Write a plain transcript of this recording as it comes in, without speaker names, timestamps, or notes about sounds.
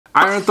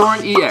Iron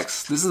Thorns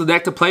Ex. This is the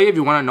deck to play if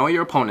you want to know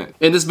your opponent.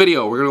 In this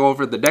video, we're going to go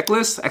over the deck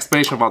list,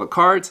 explanation of all the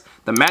cards,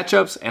 the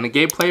matchups, and the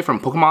gameplay from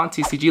Pokemon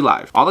TCG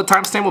Live. All the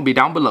timestamp will be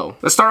down below.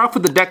 Let's start off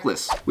with the deck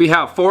list. We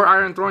have 4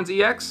 Iron Thorns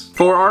EX,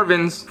 4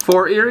 Arvins,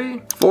 4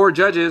 Erie, 4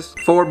 Judges,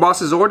 4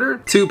 Boss's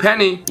Order, 2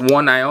 Penny,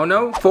 1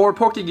 Iono, 4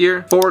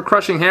 Pokegear, 4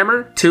 Crushing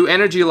Hammer, 2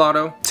 Energy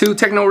Lotto, 2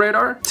 Techno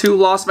Radar, 2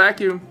 Lost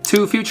Vacuum,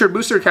 2 Future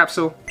Booster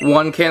Capsule,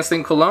 1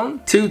 Canceling Cologne,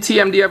 2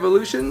 TMD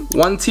Evolution,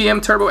 1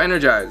 TM Turbo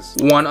Energize,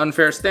 1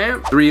 Unfair Stamp,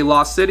 3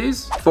 Lost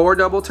Cities, 4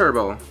 Double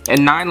Turbo,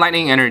 and 9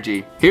 Lightning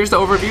Energy. Here's the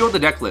overview of the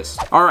deck list.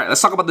 Alright,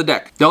 let's talk about the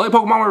deck. The only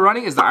Pokemon we're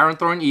running is the Iron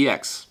Thorns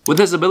EX. With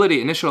his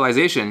ability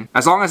Initialization,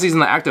 as long as he's in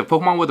the active,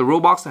 Pokemon with a rule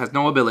box has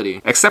no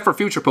ability, except for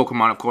future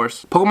Pokemon of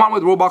course. Pokemon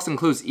with rule box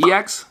includes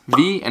EX,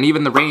 V, and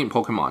even the Radiant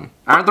Pokemon.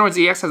 Iron Thorns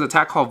EX has an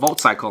attack called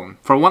Volt Cyclone.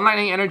 For 1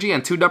 Lightning Energy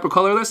and 2 double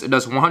colorless, it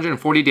does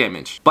 140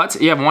 damage. But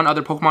if you have 1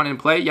 other Pokemon in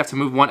play, you have to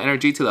move 1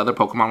 energy to the other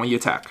Pokemon when you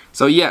attack.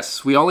 So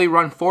yes, we only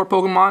run 4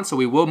 Pokemon, so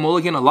we will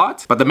mulligan a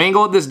lot, but the main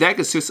goal of this deck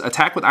is to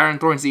attack with Iron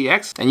Thorns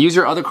EX and use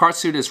your other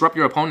cards to disrupt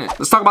your opponent.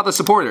 Let's talk about the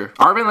supporter.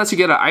 Arvin lets you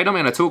get an item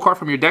and a tool card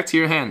from your deck to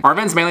your hand.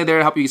 Arvin's mainly there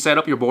to help you set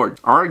up your board,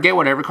 or get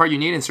whatever card you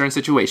need in certain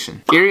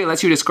situation. Erie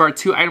lets you discard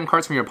 2 item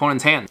cards from your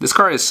opponent's hand. This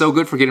card is so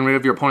good for getting rid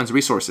of your opponent's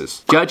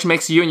resources. Judge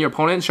makes you and your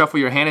opponent shuffle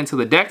your hand into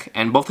the deck,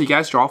 and both of you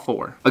guys draw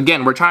 4.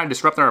 Again, we're trying to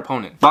disrupt our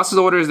opponent. Boss's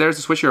Order is there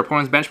to switch your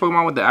opponent's bench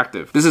Pokemon with the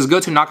active. This is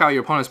good to knock out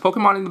your opponent's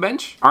Pokemon in the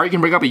bench, or you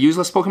can bring up a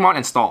useless Pokemon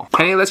and stall.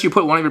 Penny lets you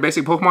put 1 of your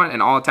basic Pokemon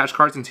and all attached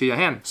cards into your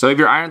hand. So if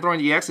your Iron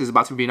Thorns EX is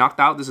about to be knocked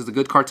out, this is a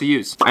good card to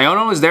use.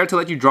 Iono is there to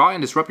let you draw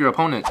and disrupt your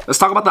opponent. Let's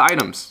talk about the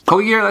items.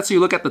 Pokegear lets you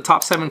look at the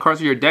top 7 cards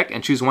of your deck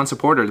and choose 1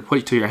 supporter to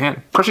put to your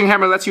hand. Crushing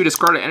Hammer lets you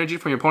discard an energy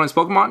from your opponent's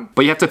Pokemon,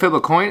 but you have to flip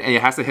a coin and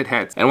it has to hit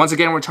heads. And once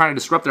again, we're trying to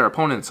disrupt their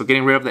opponent, so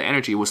getting rid of the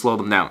energy will slow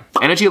them down.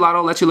 Energy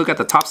Lotto lets you look at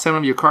the top 7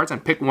 of your cards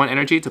and pick 1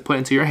 energy to put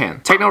into your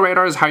hand. Techno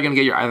Radar is how you're gonna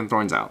get your Iron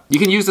Thorns out. You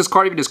can use this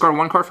card if you discard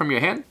 1 card from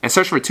your hand and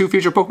search for 2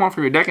 future Pokemon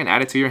from your deck and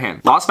add it to your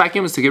hand. Lost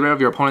Vacuum is to get rid of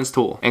your opponent's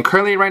tool. And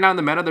currently right now in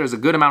the meta, there's a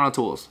good amount of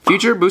tools.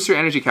 Future Booster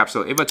Energy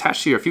Capsule. If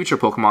attached to your future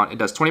Pokemon, it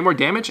does 20 more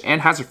damage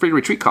and has a free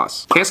retreat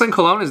cost. Canceling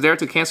Cologne is there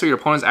to cancel your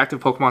opponent's active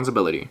Pokemon's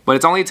ability, but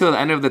it's only till the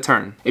end of the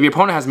turn. If your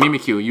opponent has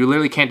Mimikyu, you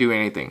literally can't do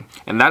anything.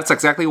 And that's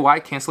exactly why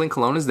Canceling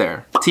Cologne is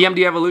there.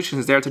 TMD Evolution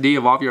is there to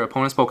de-evolve your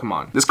opponent's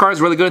Pokemon. This card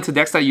is really good into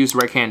decks that use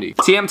Red Candy.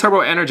 TM Turbo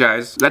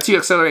Energize lets you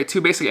accelerate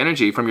 2 basic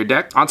energy from your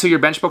deck onto your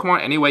bench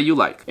Pokemon any way you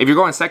like. If you're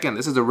going second,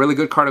 this is a really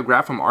good card to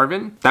grab from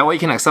Arvin. That way you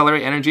can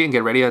accelerate energy and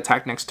get ready to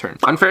attack next turn.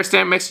 Unfair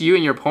Stamp makes you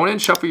and your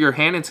opponent shuffle your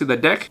hand into the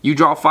deck. You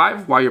draw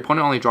 5 while your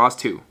opponent only draws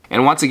 2.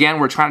 And once again,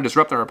 we're trying to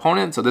disrupt our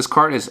opponent, so this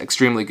card is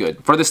extremely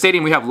good. For the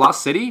stadium, we have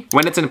Lost City.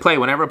 When it's in play,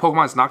 whenever a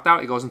Pokemon is knocked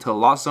out, it goes into the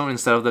Lost Zone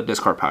instead of the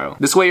discard pile.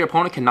 This way, your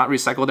opponent cannot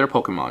recycle their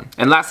Pokemon.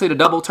 And lastly, the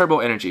Double Turbo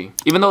Energy.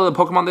 Even though the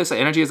Pokemon this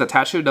energy is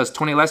attached to does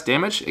 20 less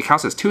damage, it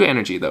counts as 2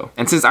 energy though.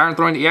 And since Iron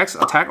Thorns EX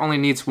attack only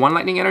needs 1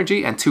 Lightning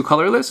Energy and 2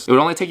 colorless, it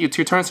would only take you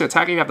 2 turns to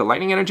attack if you have the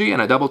Lightning Energy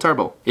and a Double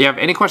Turbo. If you have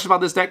any questions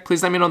about this deck,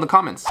 please let me know in the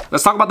comments.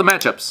 Let's talk about the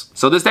matchups.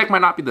 So this deck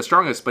might not be the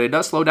strongest, but it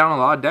does slow down a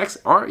lot of decks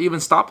or even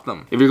stop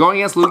them. If you're going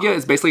against Lugia,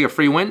 it's basically a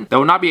free win. That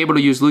will not be able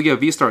to use Lugia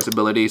V-Star's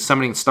ability,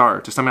 Summoning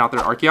Star, to summon out their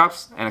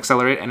Archeops and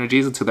accelerate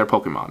energies into their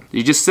Pokemon.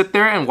 You just sit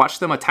there and watch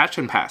them attach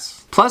and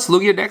pass. Plus,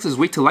 Lugia decks is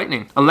weak to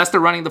lightning, unless they're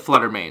running the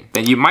Flutter main.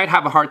 Then you might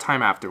have a hard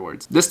time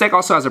afterwards. This deck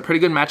also has a pretty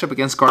good matchup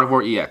against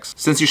Gardevoir EX.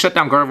 Since you shut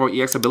down Gardevoir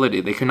EX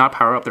ability, they cannot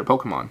power up their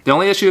Pokemon. The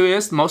only issue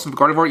is, most of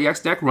Gardevoir EX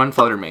deck run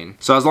Flutter main.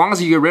 So as long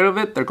as you get rid of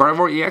it, their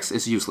Gardevoir EX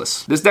is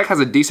useless. This deck has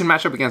a decent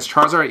matchup against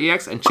Charizard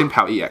EX and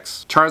Chien-Pao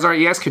EX.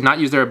 Charizard EX cannot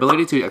use their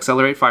ability to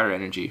accelerate fire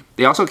energy.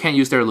 They also can't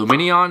use their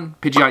Lumineon,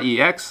 Pidgeot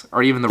EX,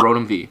 or even the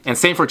Rotom V. And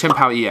same for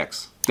Chien-Pao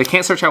EX. They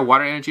can't search out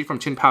water energy from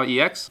Chien-Pao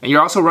EX, and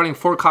you're also running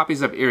 4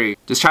 copies of Erie.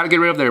 Just try to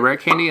get rid of their Rare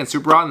Candy and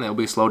Super Rod and they'll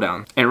be slowed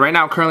down. And right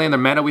now, currently in the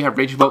meta, we have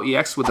Ragebolt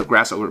EX with the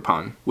Grass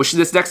Ogerpon, which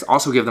this deck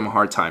also give them a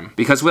hard time,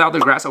 because without the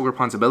Grass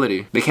Ogerpon's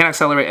ability, they can't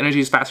accelerate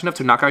energies fast enough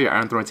to knock out your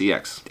Iron Thorns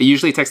EX. It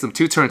usually takes them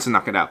 2 turns to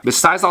knock it out.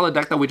 Besides all the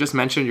deck that we just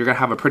mentioned, you're gonna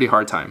have a pretty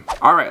hard time.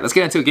 Alright, let's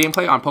get into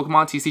gameplay on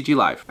Pokemon TCG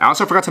Live. I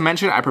also forgot to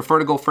mention, I prefer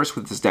to go first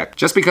with this deck,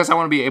 just because I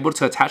want to be able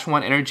to attach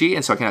 1 energy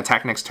and so I can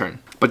attack next turn.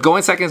 But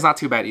going second is not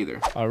too bad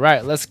either.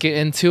 Alright, let's get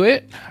into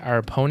it. Our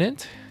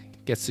opponent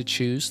gets to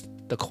choose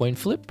the coin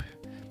flip.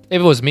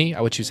 If it was me,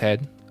 I would choose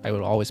head. I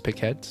would always pick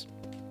heads.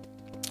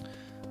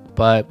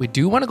 But we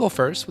do want to go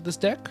first with this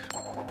deck.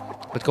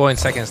 But going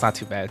second is not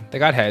too bad. They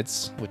got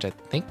heads, which I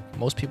think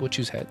most people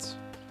choose heads.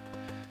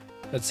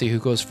 Let's see who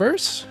goes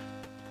first.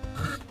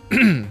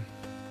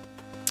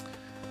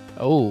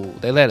 Oh,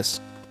 they let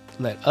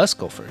us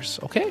go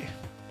first. Okay.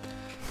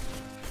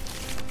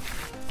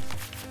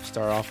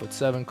 Start off with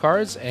 7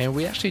 cards, and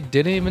we actually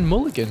didn't even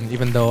mulligan,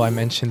 even though I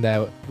mentioned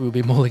that we would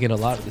be mulligan a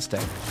lot of this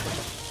deck.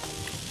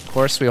 Of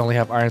course, we only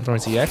have Iron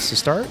Thorns EX to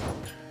start.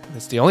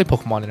 It's the only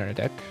Pokemon in our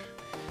deck.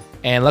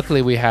 And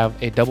luckily we have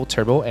a double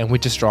turbo, and we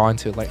just draw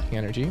into Lightning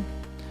Energy.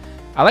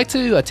 I like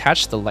to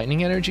attach the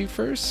Lightning Energy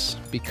first,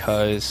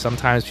 because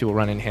sometimes people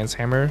run Enhanced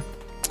Hammer,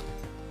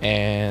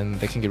 and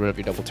they can get rid of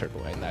your double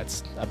turbo, and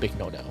that's a big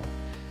no-no.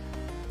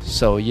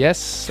 So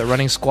yes, they're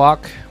running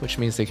Squawk, which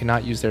means they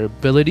cannot use their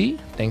ability,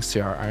 thanks to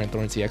our Iron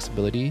Thorns EX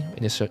ability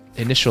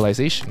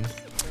initialization.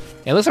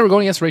 And it looks like we're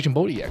going against Raging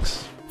Bolt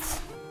EX,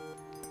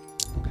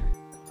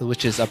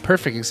 which is a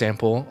perfect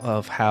example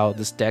of how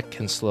this deck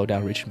can slow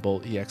down Raging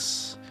Bolt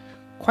EX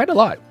quite a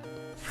lot.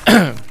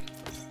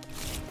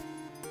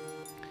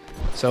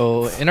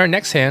 So in our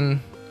next hand,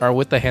 or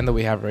with the hand that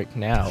we have right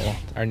now,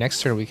 our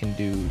next turn we can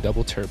do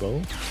double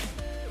turbo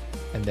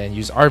and then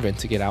use Arven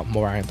to get out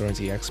more Iron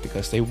Thorns EX,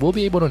 because they will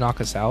be able to knock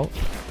us out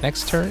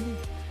next turn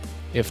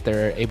if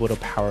they're able to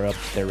power up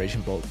their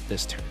Raging Bolt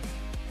this turn.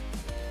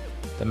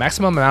 The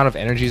maximum amount of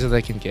energies that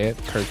they can get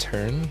per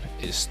turn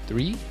is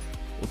 3.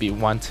 Will be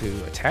 1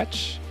 to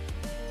attach,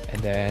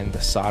 and then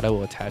the Sada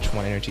will attach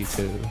 1 energy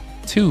to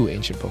 2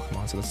 ancient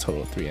Pokemon, so that's a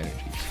total of 3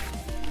 energies.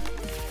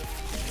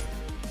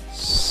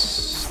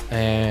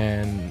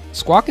 And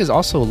Squawk is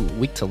also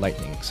weak to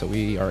lightning, so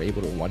we are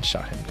able to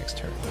one-shot him next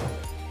turn.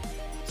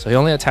 So he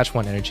only attached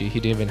 1 energy. He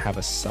didn't even have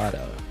a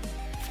Sada.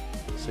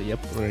 So yep,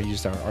 we're gonna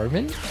use our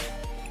Arven.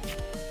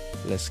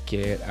 Let's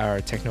get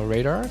our Techno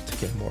Radar to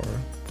get more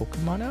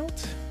Pokemon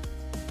out.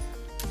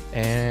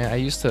 And I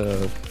used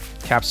the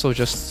Capsule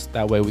just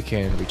that way we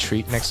can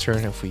retreat next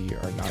turn if we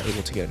are not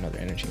able to get another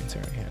energy into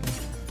our hand.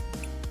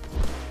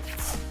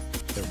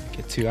 So we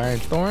get 2 Iron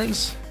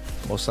Thorns.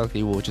 Most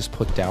likely we'll just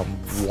put down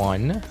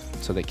 1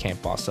 so they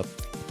can't boss up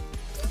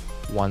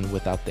 1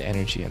 without the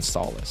energy and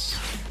stall us.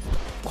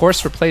 Of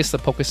course, replace the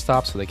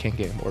Pokestop so they can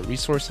get more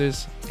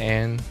resources,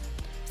 and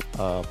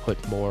put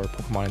more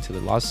Pokemon into the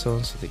Lost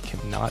Zone so they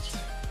cannot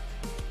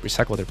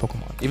recycle their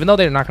Pokemon, even though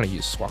they're not going to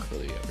use Squawk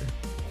ability ever.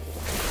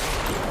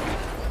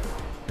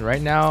 And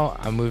right now,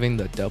 I'm moving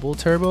the double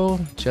turbo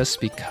just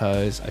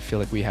because I feel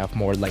like we have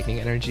more lightning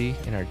energy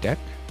in our deck.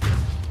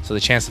 So the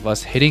chance of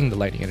us hitting the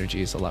lightning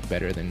energy is a lot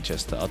better than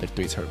just the other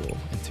 3 turbo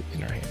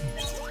in our hand,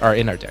 or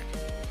in our deck.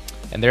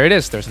 And there it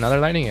is. There's another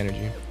lightning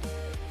energy.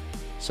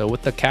 So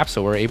with the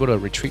Capsule, we're able to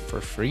retreat for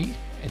free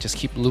and just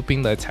keep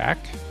looping the attack.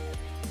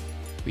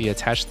 We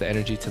attach the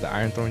energy to the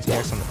Iron Thorns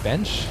EX on the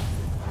bench,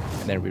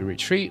 and then we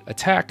retreat,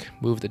 attack,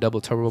 move the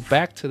double turbo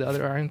back to the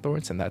other Iron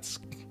Thorns, and that's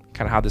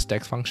kind of how this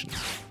deck functions.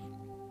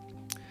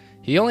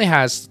 He only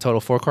has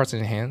total 4 cards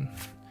in hand,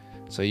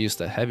 so he used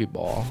the Heavy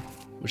Ball,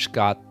 which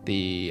got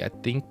the, I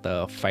think,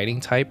 the fighting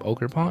type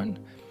Ogerpon,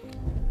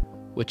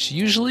 which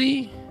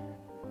usually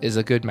is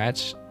a good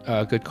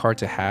good card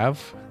to have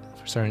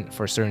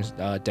for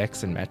certain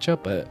decks and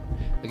matchup. But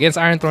against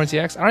Iron Thorns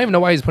EX, I don't even know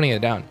why he's putting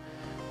it down,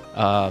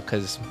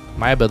 because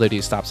my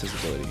ability stops his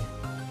ability.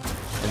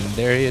 And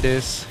there it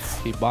is.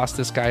 He bossed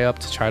this guy up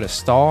to try to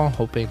stall,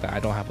 hoping that I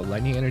don't have a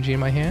lightning energy in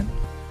my hand.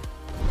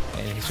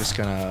 And he's just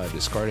gonna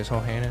discard his whole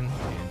hand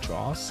and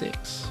draw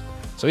 6.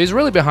 So he's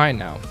really behind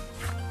now.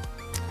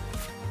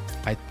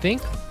 I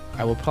think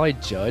I will probably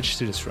judge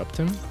to disrupt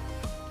him.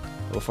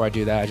 But before I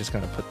do that, I'm just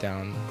gonna put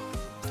down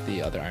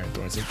the other Iron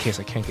Thorns in case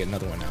I can't get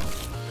another one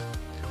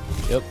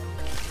out. Yep.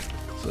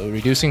 So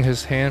reducing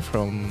his hand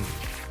from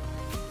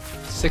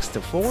 6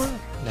 to 4.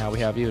 Now we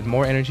have even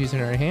more energies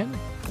in our hand.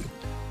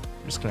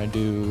 I'm just gonna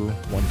do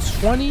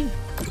 120.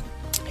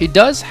 He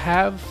does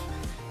have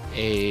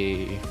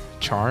a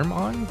Charm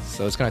on,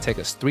 so it's gonna take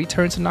us 3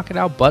 turns to knock it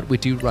out, but we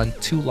do run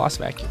 2 Lost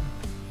Vacuum.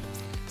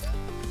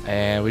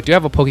 And we do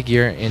have a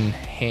Pokegear in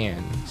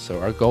hand, so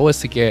our goal is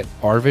to get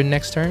Arven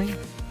next turn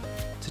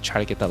to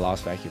try to get that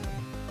Lost Vacuum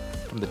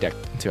from the deck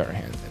into our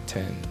hand and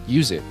to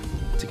use it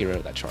to get rid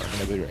of that Charm, and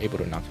then we were able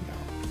to knock him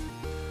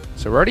out.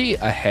 So we're already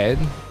ahead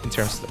in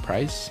terms of the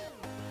price.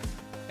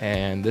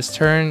 And this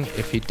turn,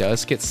 if he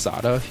does get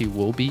Sada, he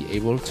will be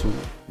able to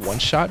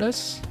one-shot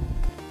us,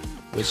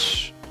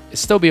 which is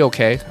still be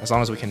okay as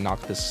long as we can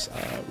knock this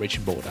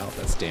Raging Bolt out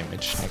that's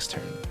damaged next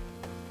turn.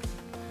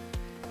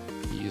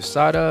 Use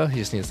Sada, he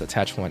just needs to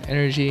attach 1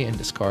 energy and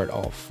discard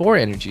all 4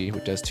 energy,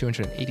 which does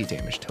 280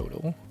 damage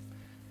total.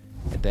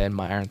 And then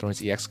my Iron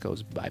Thorns EX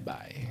goes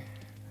bye-bye.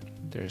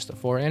 There's the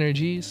 4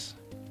 energies.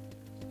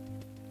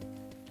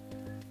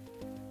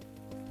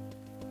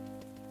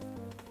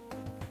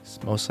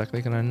 It's most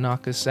likely gonna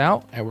knock us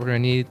out, and we're gonna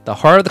need the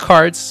heart of the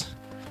cards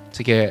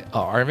to get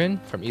Arven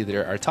from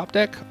either our top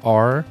deck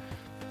or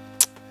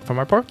from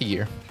our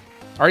Pokegear.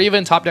 Or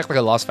even top deck like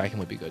a Lost Vacuum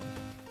would be good.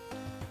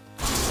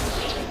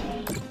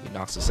 He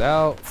knocks us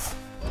out.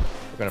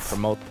 We're gonna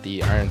promote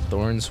the Iron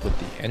Thorns with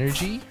the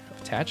energy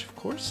attach, of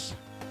course.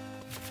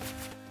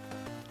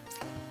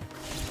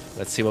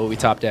 Let's see what we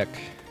top deck.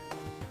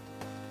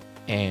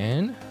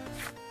 And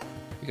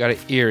we got an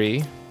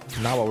Eerie.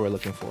 Not what we're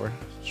looking for.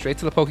 Straight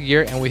to the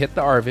Pokegear, and we hit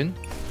the Arven.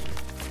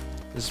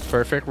 This is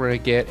perfect. We're gonna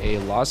get a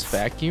Lost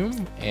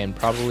Vacuum and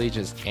probably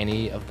just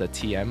any of the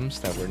TMs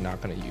that we're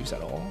not gonna use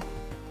at all.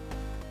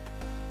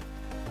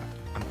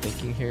 I'm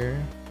thinking here,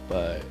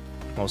 but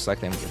most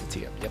likely I'm gonna get the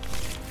TM. Yep.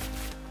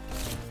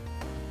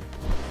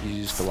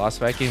 Use the Lost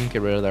Vacuum,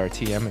 get rid of our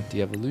TM and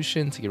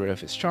De-Evolution to get rid of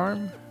his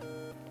Charm.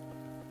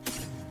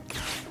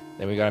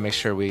 Then we gotta make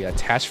sure we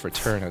attach for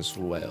turn as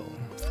well.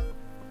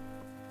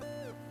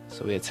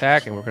 So we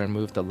attack, and we're gonna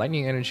move the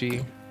lightning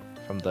energy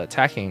from the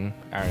attacking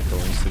Iron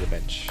Thorns to the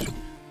bench.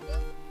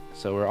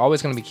 So we're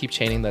always going to be keep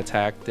chaining the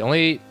attack. The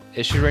only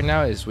issue right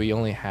now is we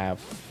only have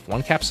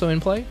one capsule in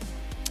play,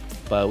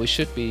 but we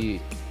should be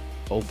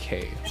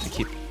okay to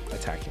keep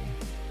attacking.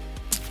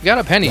 We got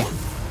a penny,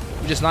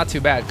 which is not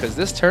too bad because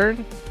this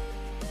turn,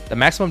 the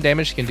maximum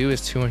damage he can do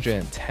is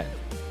 210.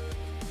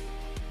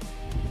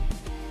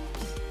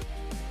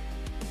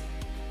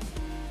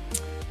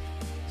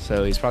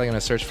 So he's probably going to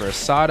search for a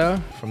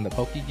Sada from the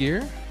Poke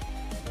Gear.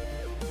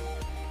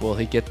 Will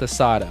he get the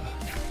Sada?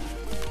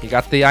 He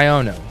got the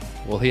Iono.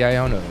 Will he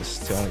Iono us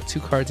to only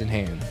 2 cards in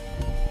hand?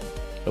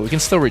 But we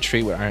can still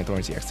retreat with Iron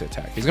Thorns Ex to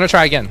attack. He's going to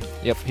try again.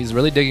 Yep, he's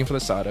really digging for the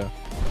Sada.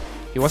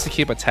 He wants to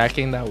keep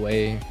attacking that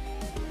way.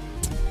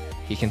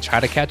 He can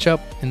try to catch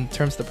up in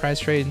terms of the prize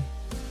trade.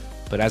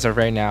 But as of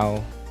right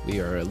now,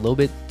 we are a little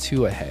bit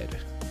too ahead.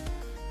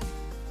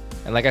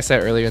 And like I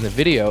said earlier in the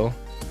video,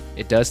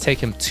 it does take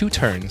him 2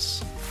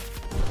 turns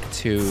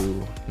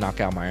to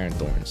knock out my Iron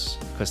Thorns.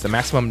 Because the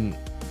maximum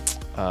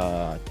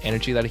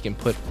energy that he can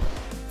put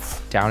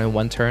down in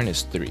 1 turn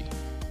is 3.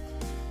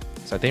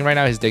 So I think right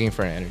now he's digging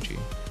for an energy,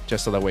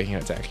 just so that way he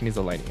can attack. He needs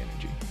a lightning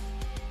energy.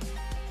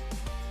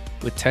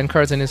 With 10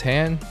 cards in his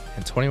hand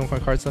and 21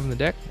 cards left in the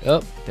deck,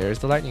 oh, there's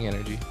the lightning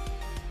energy.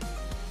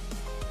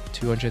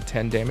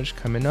 210 damage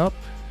coming up.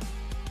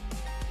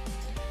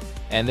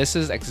 And this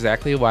is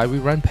exactly why we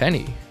run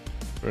Penny.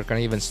 We're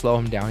gonna even slow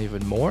him down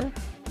even more.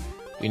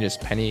 We can just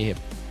Penny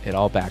it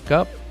all back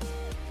up,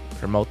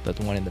 promote the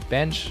one in the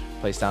bench,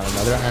 place down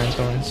another Iron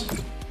Thorns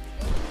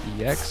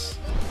EX,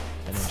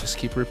 and then just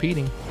keep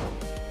repeating.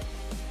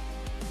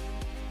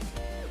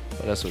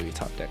 What else will be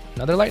top deck?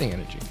 Another lightning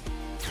energy.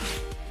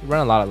 We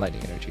run a lot of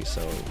lightning energy,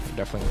 so we're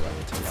definitely gonna run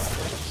into a lot of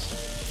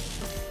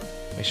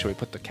things. Make sure we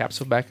put the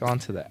capsule back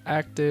onto the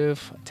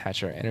active,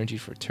 attach our energy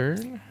for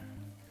turn.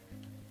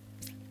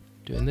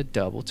 Doing the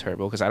double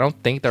turbo, because I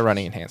don't think they're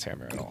running Enhanced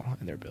Hammer at all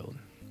in their build.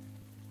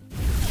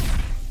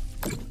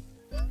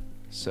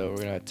 So we're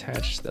gonna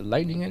attach the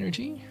lightning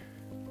energy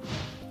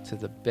to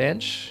the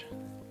bench.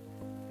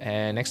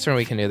 And next turn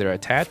we can either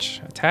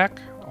attack,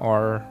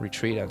 or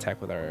retreat and attack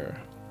with our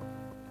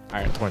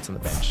Iron Thorns on the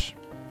bench.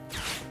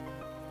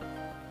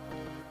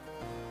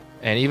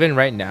 And even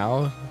right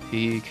now,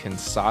 he can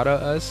Sada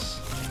us,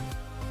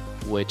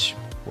 which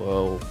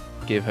will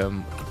give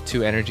him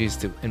 2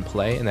 energies in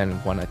play and then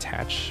 1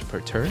 attach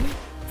per turn.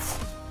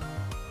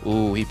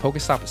 Ooh, he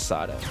Pokestop a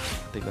Sada.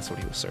 I think that's what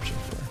he was searching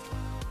for.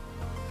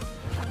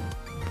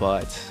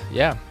 But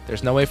yeah,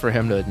 there's no way for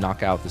him to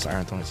knock out this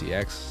Iron Thorns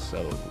EX,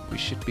 so we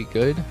should be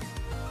good.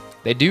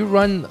 They do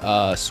run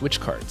switch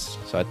cards,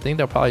 so I think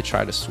they'll probably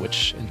try to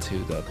switch into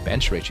the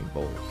bench Raging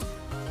Bolt.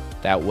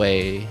 That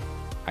way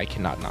I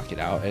cannot knock it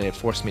out, and it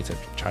forced me to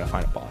try to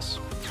find a boss.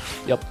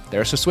 Yep,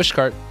 there's a switch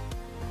card.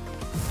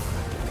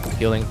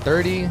 Healing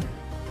 30,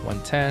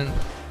 110.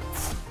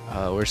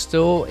 We're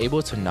still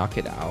able to knock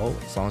it out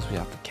as long as we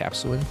have the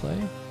capsule in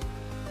play.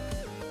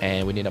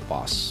 And we need a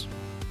boss.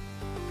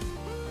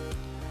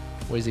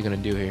 What is he gonna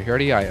do here? He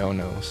already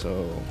Iono,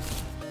 so...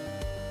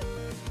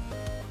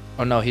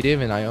 Oh no, he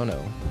didn't even Iono.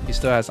 He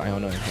still has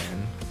Iono in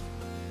hand.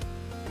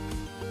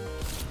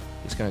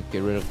 He's gonna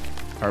get rid of,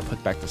 or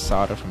put back the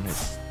Sada from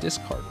his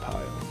discard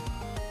pile.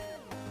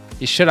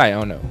 He should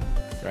Iono,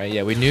 right?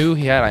 Yeah, we knew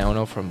he had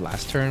Iono from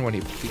last turn when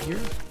he put here.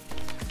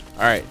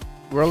 Alright,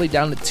 we're only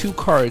down to 2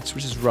 cards,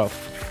 which is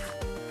rough.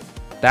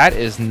 That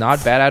is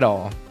not bad at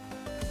all.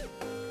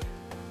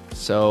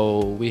 So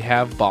we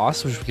have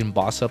boss, which we can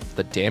boss up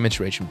the damage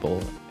Raging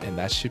Bolt, and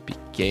that should be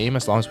game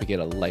as long as we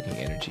get a lightning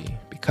energy.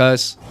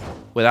 Because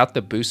without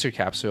the booster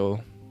capsule,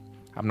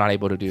 I'm not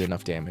able to do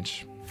enough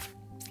damage.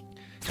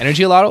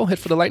 Energy Lotto hit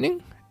for the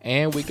lightning,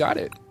 and we got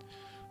it.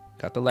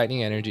 Got the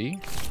lightning energy.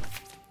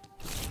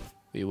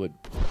 We would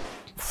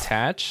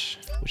attach,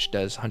 which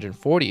does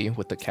 140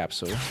 with the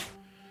capsule.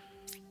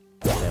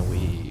 And then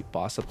we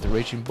boss up the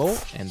Raging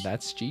Bolt, and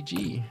that's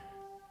GG.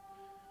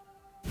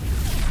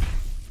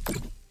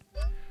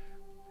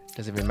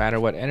 Doesn't even matter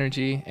what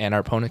energy, and our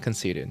opponent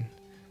conceded.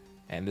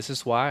 And this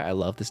is why I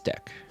love this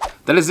deck.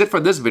 That is it for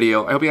this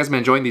video. I hope you guys have been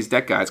enjoying these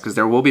deck guides because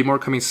there will be more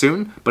coming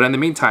soon. But in the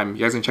meantime,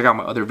 you guys can check out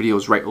my other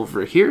videos right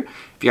over here.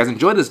 If you guys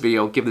enjoyed this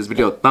video, give this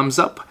video a thumbs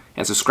up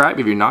and subscribe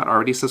if you're not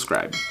already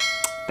subscribed.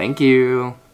 Thank you.